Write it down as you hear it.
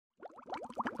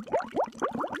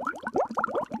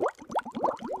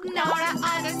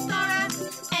agus Nora,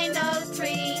 ein dó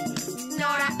trí.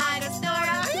 Nora agus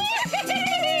Nora,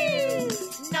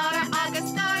 Nora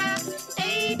agus Nora,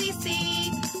 ABC.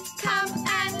 Come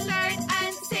and learn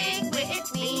and sing with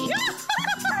me.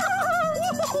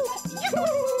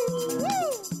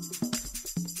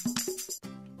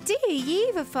 Dia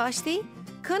díomh fáistí,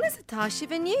 conas atá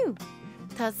sibh inniu.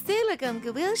 Tá sualagam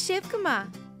go bhfuil sibh go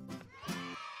maith.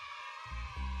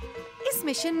 Is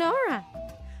me sin Nora.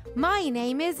 My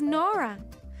name is Nora.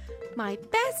 My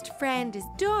best friend is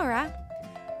Dora,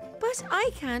 but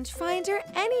I can't find her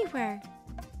anywhere.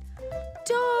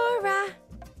 Dora,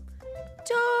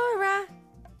 Dora,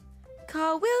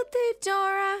 cá bhfuil tú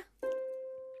Dora?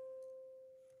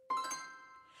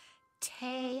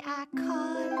 Te a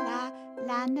colla,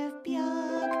 lan of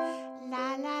biog,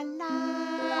 la la la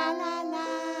la la la,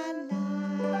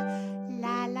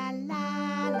 la la la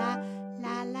la,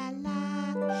 la la la,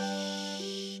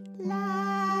 shh, la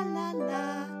la la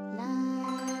la.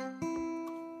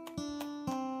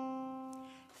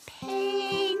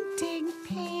 Painting,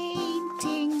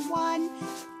 painting, 1,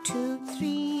 2,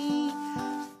 3.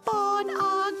 Bon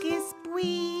August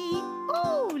bui.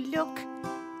 Oh, look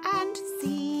and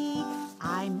see.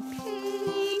 I'm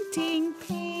painting,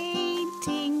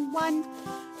 painting, 1,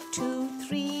 2,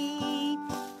 3.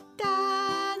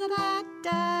 Da da da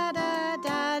da da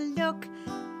da. Look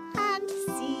and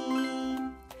see.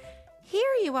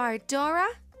 Here you are, Dora.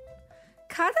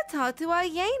 Cad atá tú a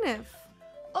dhéanamh?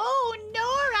 Oh,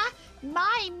 Nora,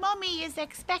 my mummy is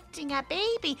expecting a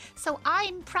baby, so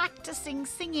I'm practicing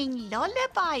singing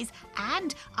lullabies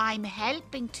and I'm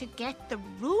helping to get the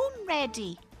room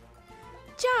ready.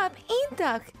 Job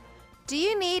iontach. Do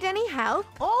you need any help?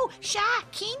 Oh, Sha,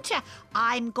 Cínte,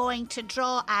 I'm going to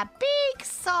draw a big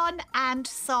sun and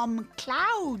some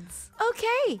clouds.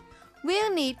 Okay,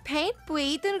 we'll need paint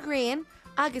buí den green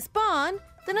agus bán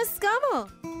den a scamel.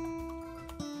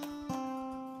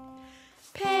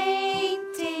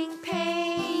 Painting,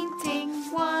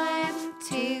 painting, 1,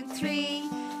 2, 3.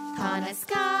 Tá na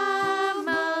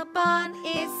scamel bán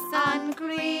is an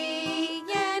green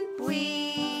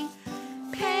buí.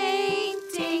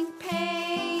 Painting,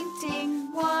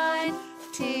 painting, 1,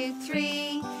 2,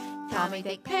 3. Tá me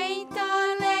ag paint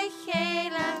á le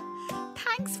chéile.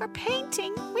 Thanks for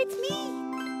painting with me.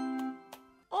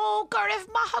 Oh, Gorif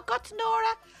Mahagot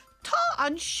Nora, Ta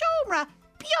an Shomra,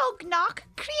 Biognach,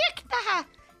 Creeknaha.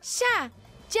 Sha,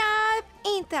 job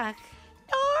iontach.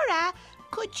 Nora,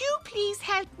 could you please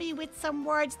help me with some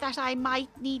words that I might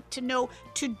need to know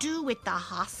to do with the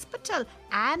hospital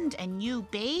and a new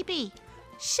baby?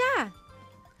 Sha,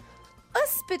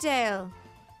 Uspedale.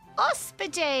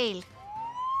 Hospital.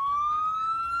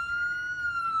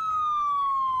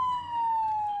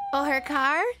 Her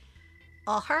car?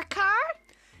 Her car?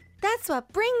 That's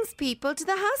what brings people to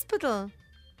the hospital.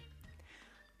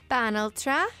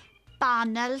 Banaltra.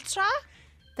 Banaltra.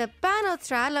 The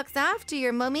Banaltra looks after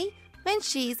your mummy when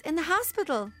she's in the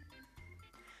hospital.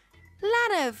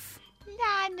 Lanav.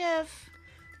 Lanav.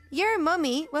 Your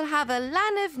mummy will have a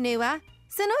Lanav nua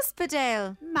san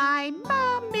Uspedale. My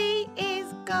mummy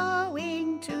is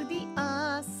going to the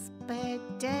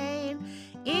hospital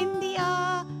in the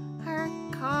her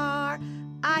car.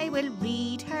 I will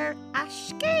read her a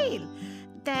scale.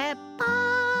 The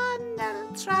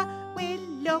Banaltra will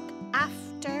look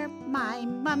after my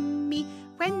mummy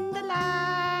when the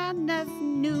Lanav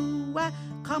nua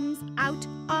comes out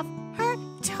of her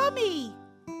tummy.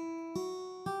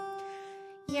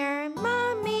 Your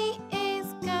mummy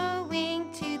is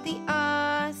going to the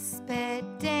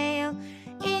hospital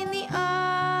in the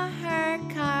her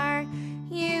car.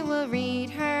 You will read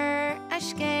her a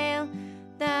scale.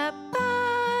 The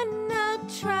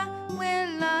Banaltra will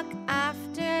look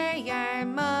after your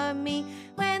mummy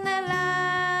when the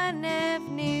Lanav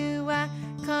nua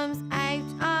comes out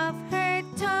of her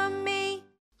tummy.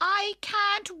 I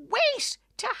can't wait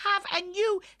to have a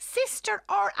new sister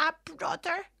or a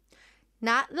brother.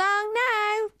 Not long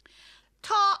now.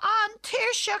 Tá an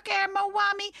Tirshuk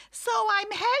Mawami, so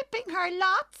I'm helping her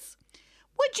lots.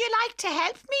 Would you like to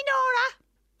help me, Nora?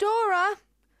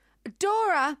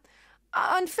 Dora,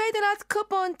 an féidir leat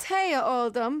cup an té a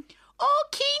ódam. Oh,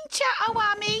 Cínte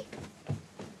Awami.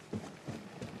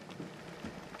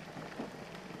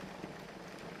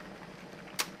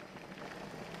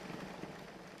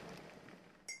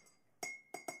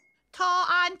 Tá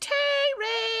an té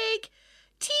rig.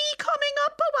 Tea coming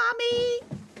up, Awami.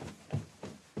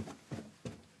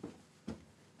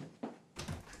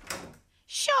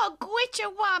 Seo gwit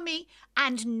Awami,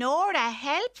 and Nora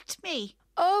helped me.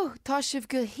 Oh, tá sibh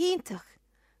go híntach.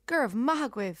 Gurb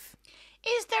mahagwibh.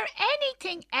 Is there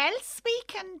anything else we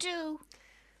can do?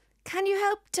 Can you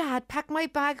help Dad pack my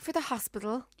bag for the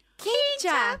hospital?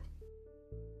 Cínte!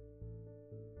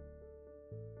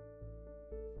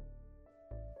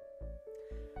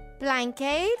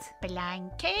 Blancaid,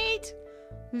 Blancaid,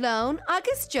 Lone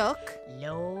agus Jock,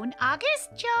 Lone agus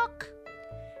Jock,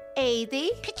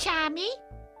 Éidí, Pichami,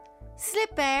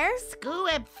 Slipper,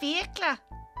 Scuib Fiacla.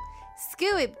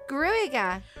 Scuib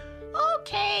Gruiga,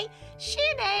 OK,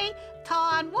 sin é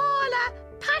tá an bhála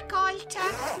pacáilte.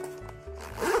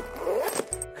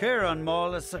 Kieran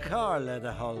mála sa car le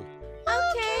a hull.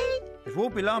 OK. It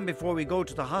won't be long before we go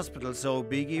to the hospital, so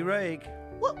Biggie Reg.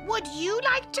 Would you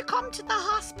like to come to the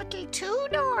hospital too,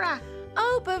 Nora?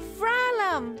 Oh,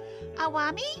 bevralam!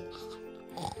 Awami?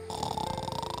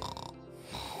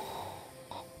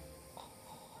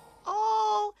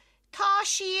 Oh, tá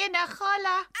sí in a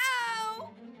chola. Ow!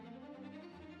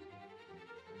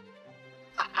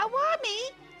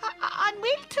 Awami? An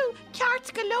bhfuil tú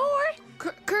ceart galore?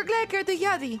 Curglegar the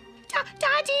Yadi.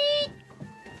 Daddy!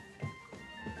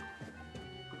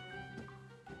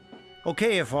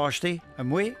 Okay, Foshti,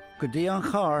 and we, good day on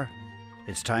car.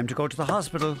 It's time to go to the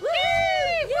hospital.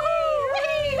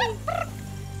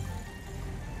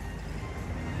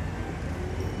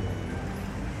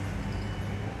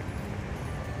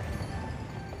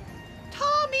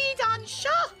 Tommy don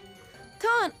seo.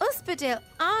 Tá an uspedil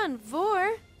an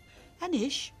vor.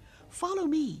 Anish, follow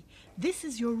me. This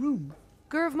is your room.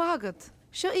 Gurv Magat.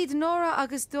 Sho id Nora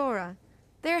agus Dora.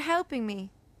 They're helping me.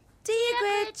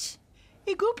 Diagwitch!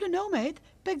 I gúpla nóméid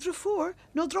beg drafur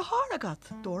no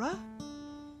draharagat, Dora.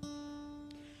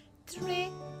 Dre,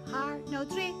 har, no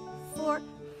dre, for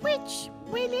which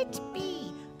will it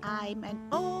be? I'm an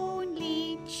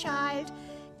only child.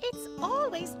 It's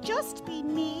always just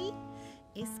been me.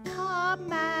 Is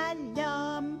come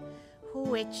along.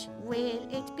 Which will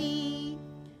it be?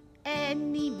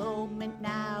 Any moment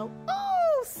now.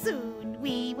 Oh, soon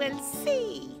we will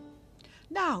see.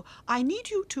 Now, I need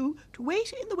you two to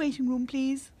wait in the waiting room,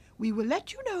 please. We will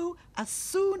let you know as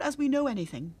soon as we know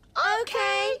anything.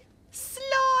 Okay.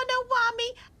 Slán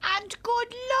Awami and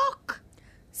good luck.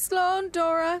 Sloan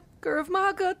Dora, Gurv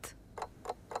Magat.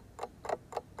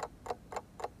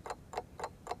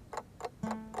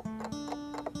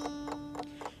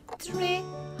 Dre,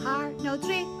 har, no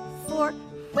dre, for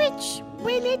which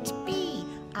will it be?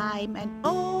 I'm an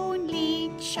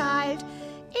only child.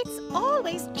 It's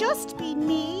always just been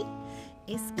me.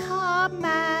 Is come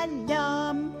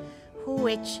along.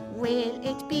 Which will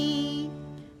it be?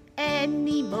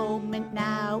 Any moment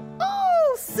now.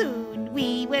 Oh, soon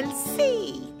we will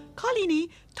see. Colini,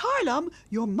 Tarlam,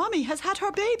 your mummy has had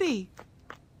her baby.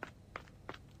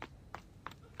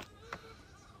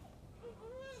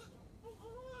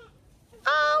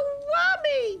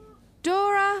 Awami!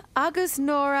 Dora agus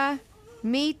Nora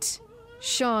meet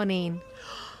Shawneen.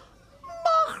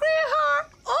 Mochrihar!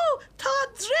 Oh, tá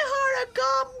drihar a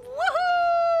gum!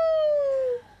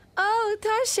 Woohoo! Oh,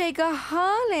 tá sé go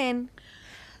hálinn.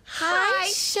 Hi,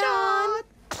 Sean.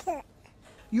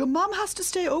 Your mum has to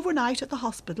stay overnight at the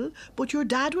hospital, but your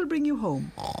dad will bring you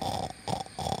home.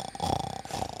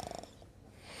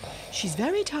 She's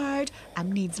very tired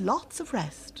and needs lots of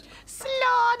rest.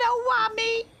 Slán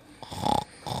Awami!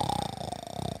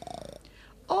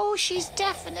 Oh, she's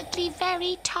definitely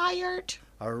very tired.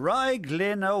 Arai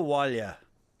Glyn Awalya.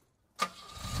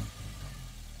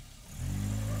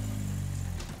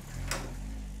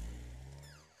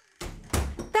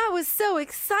 That was so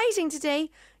exciting today.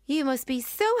 You must be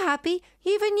so happy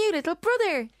you've a new little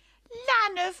brother.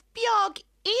 Lanov Biog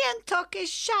Iantuk is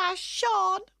Sha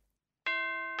Sean.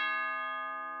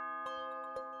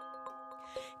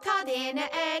 Tá dina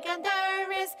ag an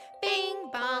doras, bing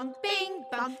bong, bing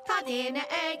bong. Tá dina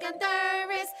ag an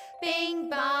doras, bing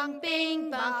bong, bing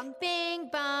bong, bing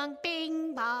bong,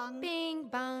 Bing bong, bing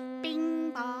bong,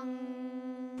 bing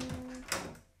bong.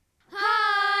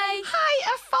 Hi!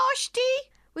 Hi, Afoshti.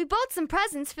 We bought some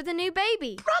presents for the new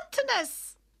baby.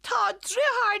 Bruntonus. Tá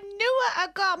drihar nua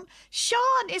a gum.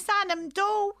 Sean is anam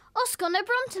do. Os gonna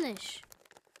Bruntonish.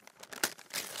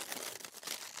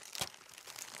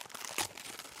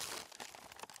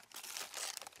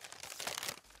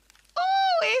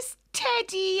 Oh, is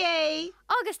Teddy eh?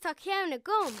 Agus tá ceann a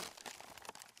gum.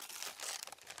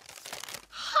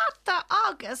 Hatta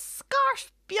agus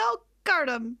scarf biog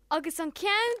gardam. Agus an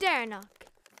ceann dernach.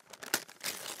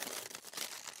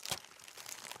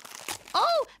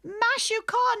 Oh, mashu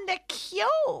con the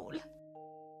ciol.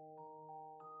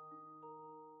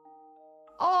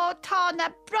 Oh, tá na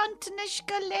Bruntonish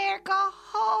galéir go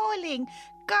háling.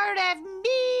 Gurrev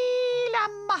míle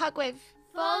mahagwif.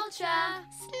 Fulcha.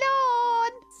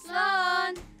 Slán.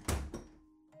 Slán.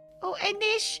 Oh,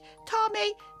 enish,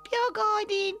 Tommy, beag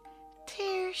áidín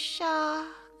tír seach.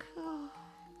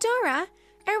 Dora,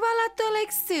 wala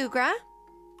dullig sugra?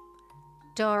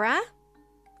 Dora?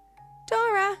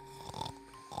 Dora?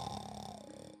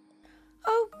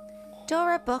 Oh,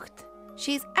 Dora booked.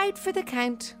 She's out for the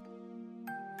count.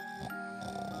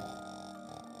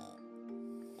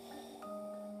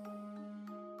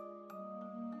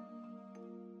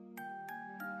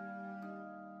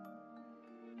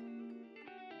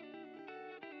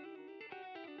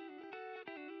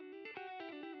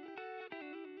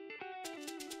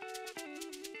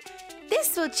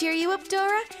 This will cheer you up,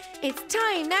 Dora. It's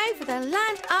time now for the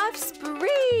land of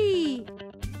spree.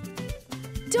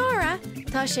 Dora,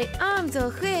 tá sé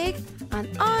dul chuig an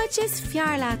áid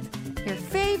fiarlaat, your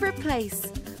favourite place.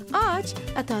 Áid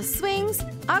atá swings,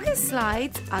 agus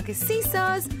slides, agus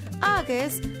seesaws,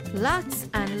 agus lots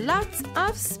and lots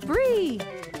of spree.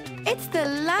 It's the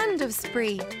land of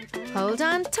spree. Hold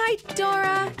on tight,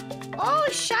 Dora. Oh,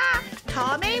 sha,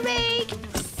 tá mé rig,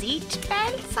 seat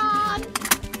belts on.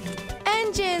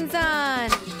 Engines on.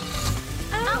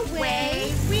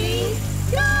 Away we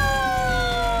go!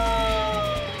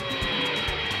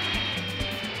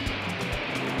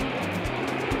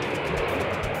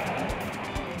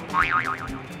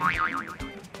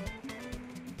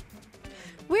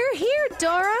 We're here,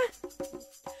 Dora.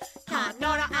 Tá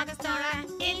Nora agus Dora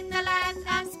in the land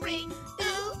of spring.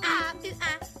 Ooh ah,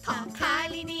 tá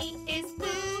Carlini is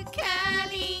boo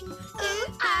curling. Ooh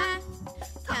ah,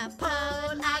 tá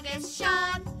Paul agus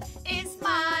Sean is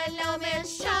Milo Mill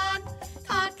Sean.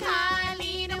 Tá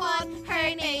Carlina one,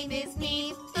 her name is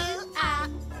Neve. Ooh ah.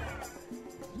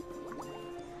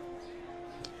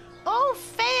 Oh,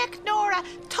 fake Nora,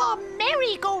 tá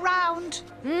merry-go-round.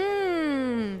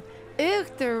 Uch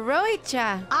the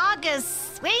roicha. Agus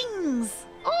swings.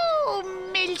 Oh,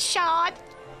 Milshad.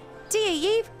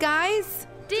 Dia guys.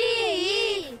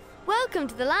 Dee! Welcome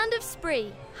to the land of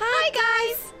spree. Hi,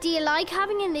 guys. Do you like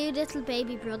having a new little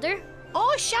baby brother?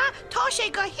 Oh, sha, tá sé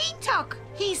go híntaach.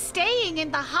 He's staying in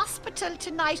the hospital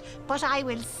tonight, but I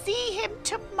will see him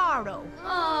tomorrow.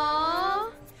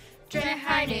 Aww.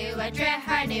 Drehar nua,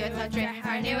 tá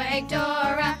drehar nua ag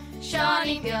Dora.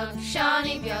 Shawnee Biog,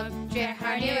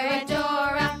 drehar nua ag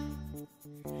Dora.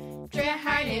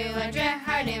 Drehar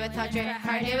nua, tá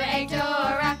drehar nua ag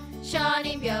Dora.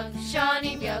 Shawnee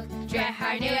Biog,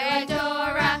 drehar nua ag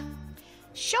Dora.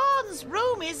 Sean's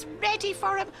room is ready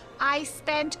for him. I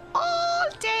spent all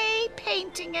day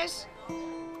painting it.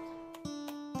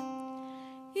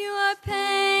 You are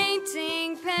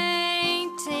painting,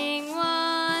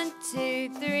 1, 2,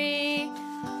 3.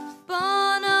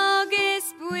 Bon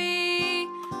August bui,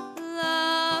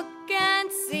 look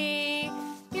and see.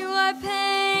 You are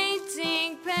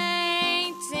painting,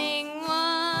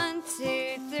 1,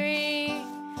 2, 3.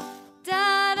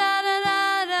 Da da da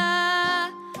da da,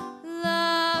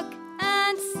 look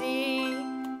and see.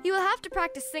 You will have to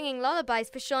practice singing lullabies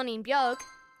for Shawnee and Biog.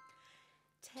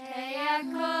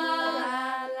 Tea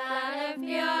cola, la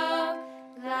biog,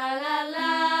 la la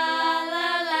la, la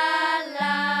la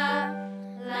la,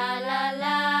 la la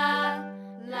la,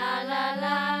 la la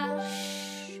la,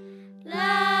 shh,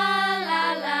 la la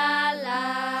la la.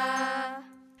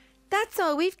 That's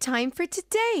all we've time for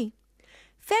today.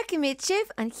 Fecha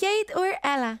Shiv and Chéad or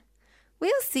Ella.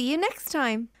 We'll see you next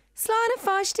time. Slán a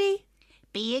Fáistí.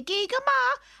 Be a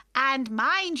gigama and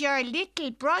mind your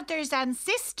little brothers and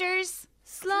sisters.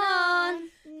 Slán.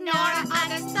 Nora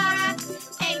agus Nora,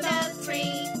 Angel 3.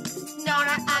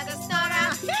 Nora agus Nora,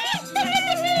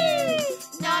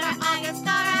 Nora agus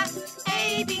Nora,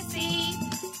 ABC.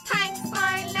 Thanks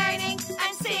for learning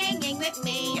and singing with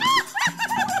me.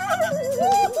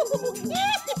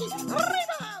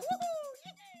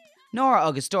 Nora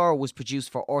agus Dora was produced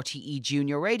for RTE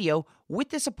Junior Radio with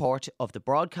the support of the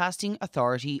Broadcasting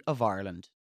Authority of Ireland.